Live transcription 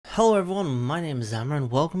Hello everyone, my name is Szamer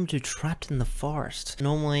and welcome to Trapped in the Forest.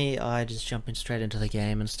 Normally I just jump in straight into the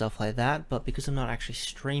game and stuff like that, but because I'm not actually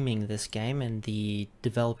streaming this game and the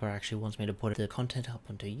developer actually wants me to put the content up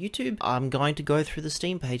onto YouTube, I'm going to go through the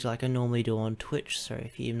Steam page like I normally do on Twitch. So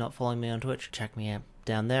if you're not following me on Twitch, check me out.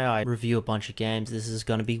 Down there I review a bunch of games. This is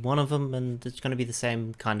going to be one of them, and it's going to be the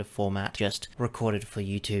same kind of format, just recorded for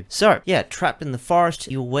YouTube. So yeah, Trapped in the Forest.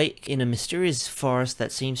 You awake in a mysterious forest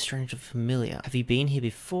that seems strange and familiar. Have you been here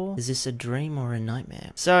before? Is this a dream or a nightmare?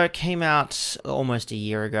 So it came out almost a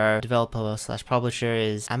year ago. Developer slash publisher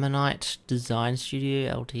is Ammonite Design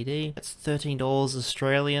Studio Ltd. It's $13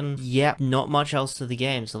 Australian. Yep, not much else to the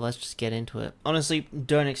game, so let's just get into it. Honestly,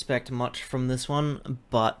 don't expect much from this one,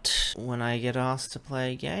 but when I get asked to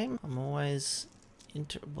play a game, I'm always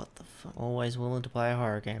always willing to play a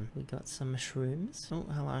horror game. We got some mushrooms. Oh,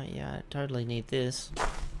 hello. Yeah, I totally need this.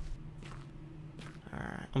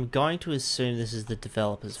 Alright. I'm going to assume this is the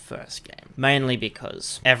developer's first game. Mainly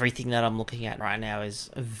because everything that I'm looking at right now is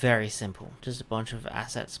very simple. Just a bunch of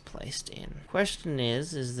assets placed in. Question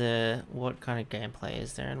is there, what kind of gameplay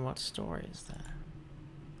is there and what story is there?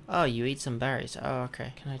 Oh, you eat some berries. Oh,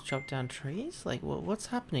 okay. Can I chop down trees? Like, what's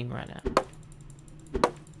happening right now?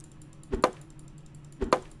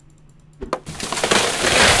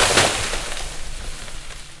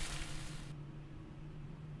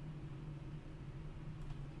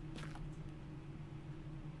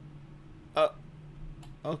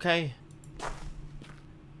 Okay.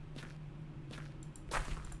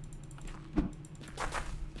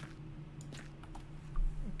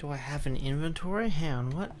 Do I have an inventory? Hang on,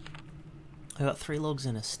 what? I got 3 logs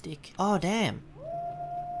and a stick. Oh, damn.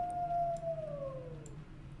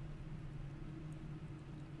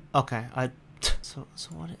 Okay, so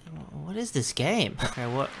what is this game? Okay,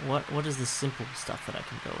 what is the simple stuff that I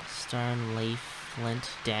can build? Stone, leaf, flint,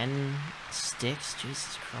 den, sticks.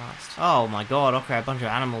 Jesus Christ! Oh my God! Okay, a bunch of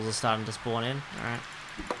animals are starting to spawn in. All right.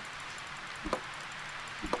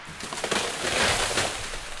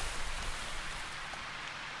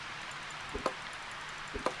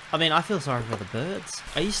 I mean, I feel sorry for the birds.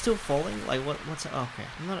 Are you still falling? Like, what's it? Okay,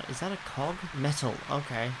 I'm not. Is that a cog? Metal.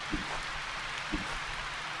 Okay.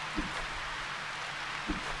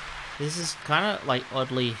 This is kind of like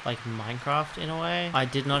oddly like Minecraft in a way. I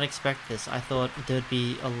did not expect this. I thought there'd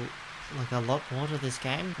be a lot more to this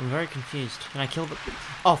game. I'm very confused. Can I kill the...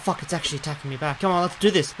 Oh fuck, it's actually attacking me back. Come on, let's do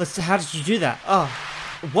this. How did you do that? Oh,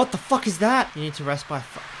 what the fuck is that? You need to rest by...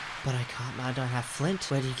 But I can't, I don't have flint.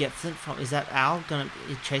 Where do you get flint from? Is that owl gonna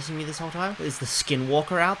be chasing me this whole time? Is the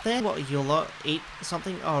skinwalker out there? What, you'll eat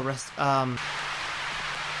something? Oh, rest,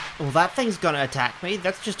 well, that thing's gonna attack me.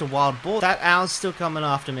 That's just a wild boar. That owl's still coming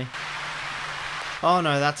after me. Oh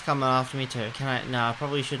no, that's coming after me too. Can I? No, I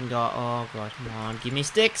probably shouldn't go. Oh God, come on, give me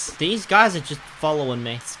sticks. These guys are just following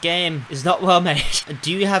me. This game is not well made.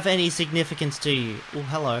 Do you have any significance to you? Oh,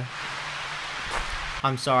 hello.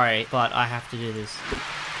 I'm sorry, but I have to do this.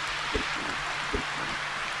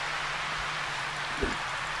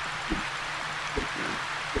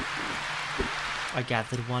 I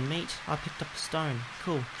gathered 1 meat. I picked up a stone.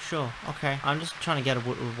 Cool, sure, okay. I'm just trying to get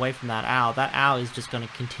away from that owl. That owl is just going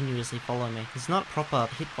to continuously follow me. It's not proper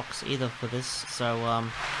hitbox either for this, so,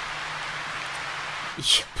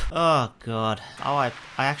 Yep. Oh, God. Oh, I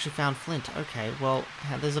actually found flint. Okay, well,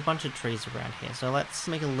 there's a bunch of trees around here, so let's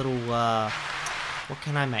make a little, what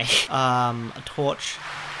can I make? A torch.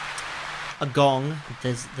 A gong.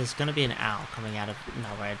 There's going to be an owl coming out of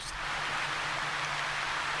nowhere.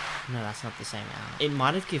 No, that's not the same owl. It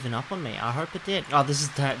might have given up on me. I hope it did. Oh, this is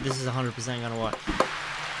 100% gonna work.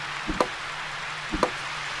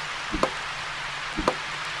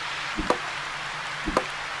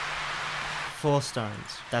 4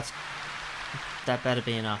 stones. That better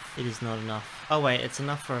be enough. It is not enough. Oh wait, it's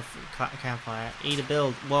enough for a campfire. Eat a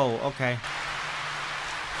build. Whoa. Okay.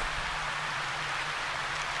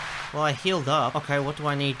 Well, I healed up. Okay, what do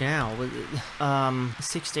I need now?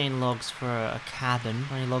 16 logs for a cabin.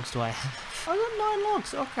 How many logs do I have? I got 9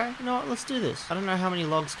 logs. Okay, you know what? Let's do this. I don't know how many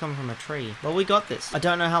logs come from a tree. Well, we got this. I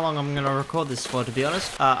don't know how long I'm going to record this for, to be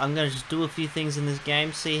honest. I'm going to just do a few things in this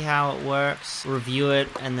game, see how it works, review it,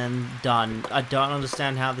 and then done. I don't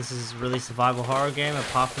understand how this is really a survival horror game,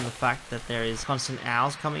 apart from the fact that there is constant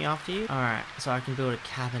owls coming after you. Alright, so I can build a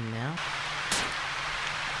cabin now.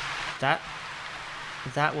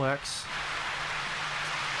 That works.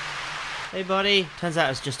 Hey buddy. Turns out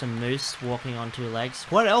it's just a moose walking on 2 legs.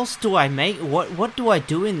 What else do I make? What do I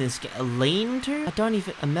do in this game? A lean-to? I don't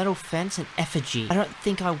even... A metal fence? An effigy. I don't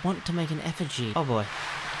think I want to make an effigy. Oh boy.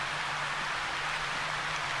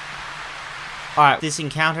 Alright, this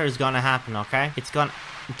encounter is gonna happen, okay? It's gonna...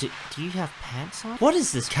 Do you have pants on? What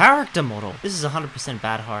is this character model? This is 100%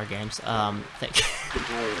 bad horror games. Thank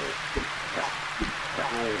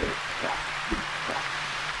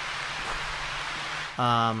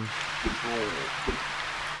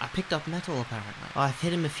I picked up metal apparently. Oh, I've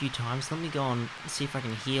hit him a few times. Let me go and see if I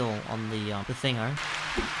can heal on the thingo.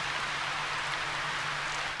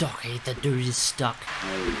 Okay, the dude is stuck.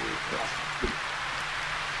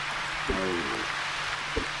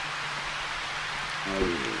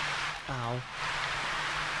 Ow.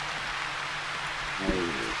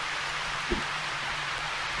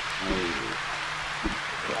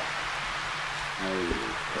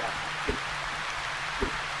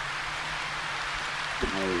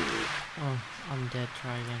 Oh, I'm dead.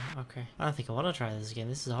 Try again. Okay. I don't think I want to try this again.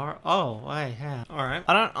 This is hard. Oh, I have. Alright.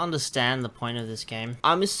 I don't understand the point of this game.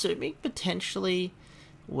 I'm assuming potentially...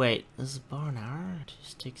 Wait, there's a bow and arrow. 2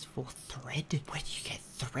 sticks, 4 thread. Where do you get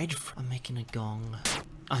thread from? I'm making a gong.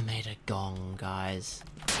 I made a gong, guys.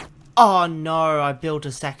 Oh no, I built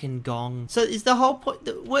a second gong. So is the whole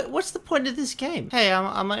point... What's the point of this game? Hey,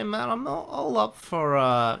 I'm all up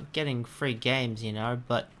for getting free games, you know,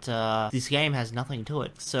 but this game has nothing to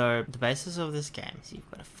it. So the basis of this game is you've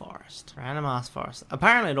got a forest. Random ass forest.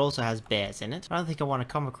 Apparently it also has bears in it. I don't think I want to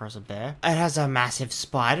come across a bear. It has a massive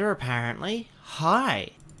spider, apparently.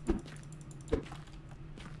 Hi.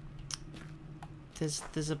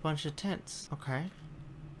 There's a bunch of tents. Okay.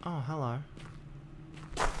 Oh, hello.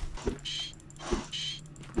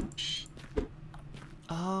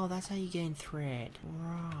 Oh, that's how you gain thread.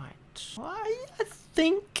 Right. I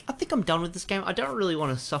think I'm done with this game. I don't really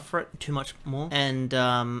want to suffer it too much more. And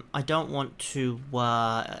I don't want to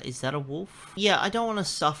is that a wolf? Yeah, I don't want to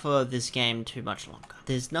suffer this game too much longer.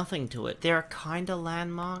 There's nothing to it. There are kinda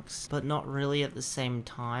landmarks, but not really at the same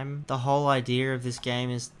time. The whole idea of this game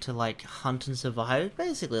is to like hunt and survive,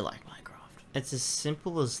 basically like Minecraft. It's as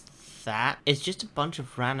simple as that. It's just a bunch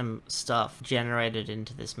of random stuff generated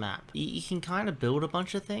into this map. You can kind of build a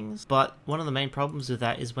bunch of things, but one of the main problems with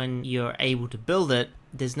that is when you're able to build it,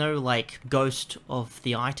 there's no like ghost of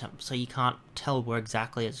the item, so you can't tell where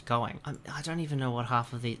exactly it's going. I don't even know what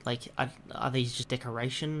half of the like are these just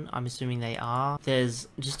decoration? I'm assuming they are. There's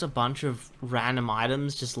just a bunch of random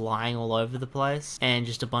items just lying all over the place, and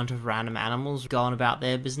just a bunch of random animals going about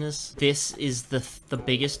their business. This is the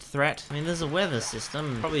biggest threat. I mean, there's a weather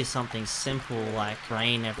system, probably something simple like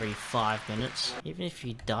rain every 5 minutes. Even if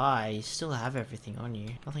you die, you still have everything on you.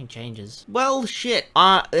 Nothing changes. Well, shit.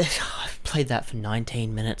 I've played that for 19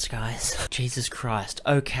 minutes, guys. Jesus Christ.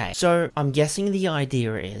 Okay, so I'm guessing the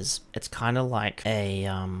idea is it's kind of like a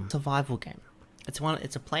survival game.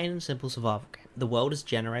 It's a plain and simple survival game. The world is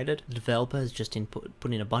generated. The developer has just put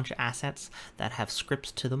in a bunch of assets that have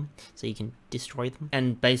scripts to them, so you can destroy them.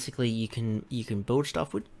 And basically, you can build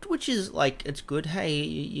stuff, which is like, it's good. Hey,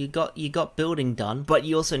 you got building done, but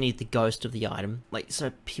you also need the ghost of the item, like,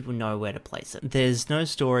 so people know where to place it. There's no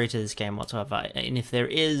story to this game whatsoever, and if there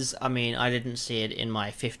is, I mean, I didn't see it in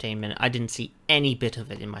my 15 minutes. I didn't see any bit of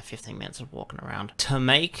it in my 15 minutes of walking around. To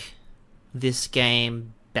make this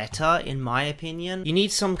game better, in my opinion, you need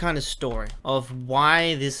some kind of story of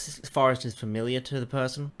why this forest is familiar to the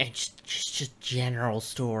person, and just general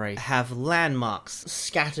story. Have landmarks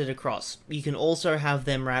scattered across. You can also have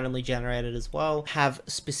them randomly generated as well. Have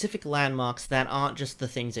specific landmarks that aren't just the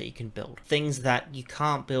things that you can build. Things that you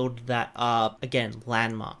can't build that are, again,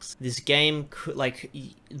 landmarks. This game could, like,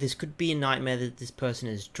 this could be a nightmare that this person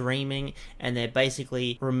is dreaming and they're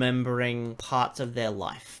basically remembering parts of their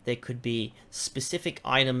life. There could be specific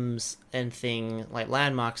items and things like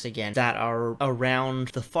landmarks again that are around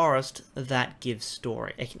the forest that give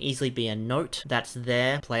story. It can easily be a note that's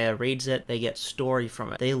there, player reads it, they get story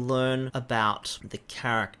from it, they learn about the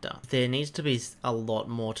character. There needs to be a lot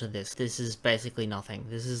more to this. This is basically nothing.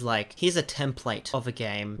 This is like, here's a template of a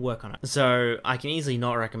game, work on it. So I can easily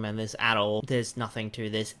not recommend this at all. There's nothing to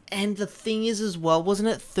this. And the thing is as well, wasn't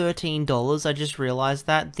it $13? I just realized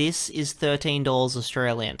that. This is $13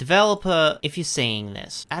 Australian. Developer, if you're seeing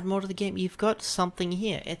this, add more to the game. You've got something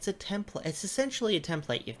here. It's a template. It's essentially a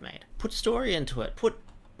template you've made. Put story into it. Put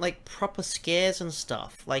like proper scares and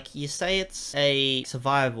stuff. Like, you say it's a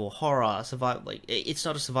survival horror, like, it's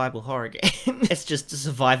not a survival horror game. It's just a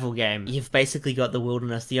survival game. You've basically got the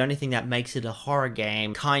wilderness. The only thing that makes it a horror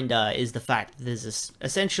game, kinda, is the fact that there's this,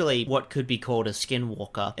 essentially what could be called a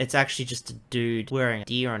skinwalker. It's actually just a dude wearing a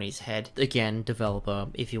deer on his head. Again, developer,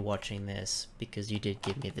 if you're watching this, because you did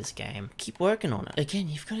give me this game, keep working on it. Again,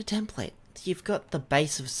 you've got a template. You've got the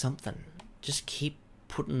base of something. Just keep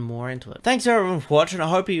putting more into it. Thanks everyone for watching. I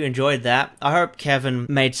hope you enjoyed that. I hope Kevin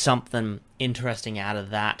made something interesting out of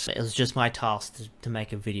that. It was just my task to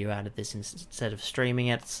make a video out of this instead of streaming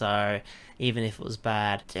it, so even if it was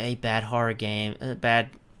bad, bad horror game,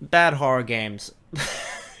 bad horror games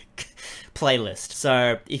playlist.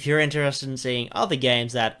 So if you're interested in seeing other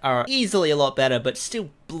games that are easily a lot better but still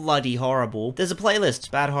bloody horrible, there's a playlist,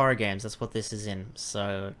 bad horror games. That's what this is in.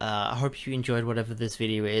 So I hope you enjoyed whatever this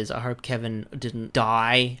video is. I hope Kevin didn't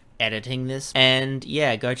die editing this, and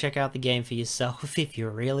yeah, go check out the game for yourself if you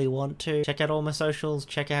really want to. Check out all my socials,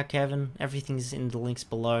 check out Kevin, everything's in the links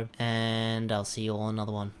below, and I'll see you all in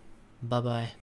another one. Bye bye.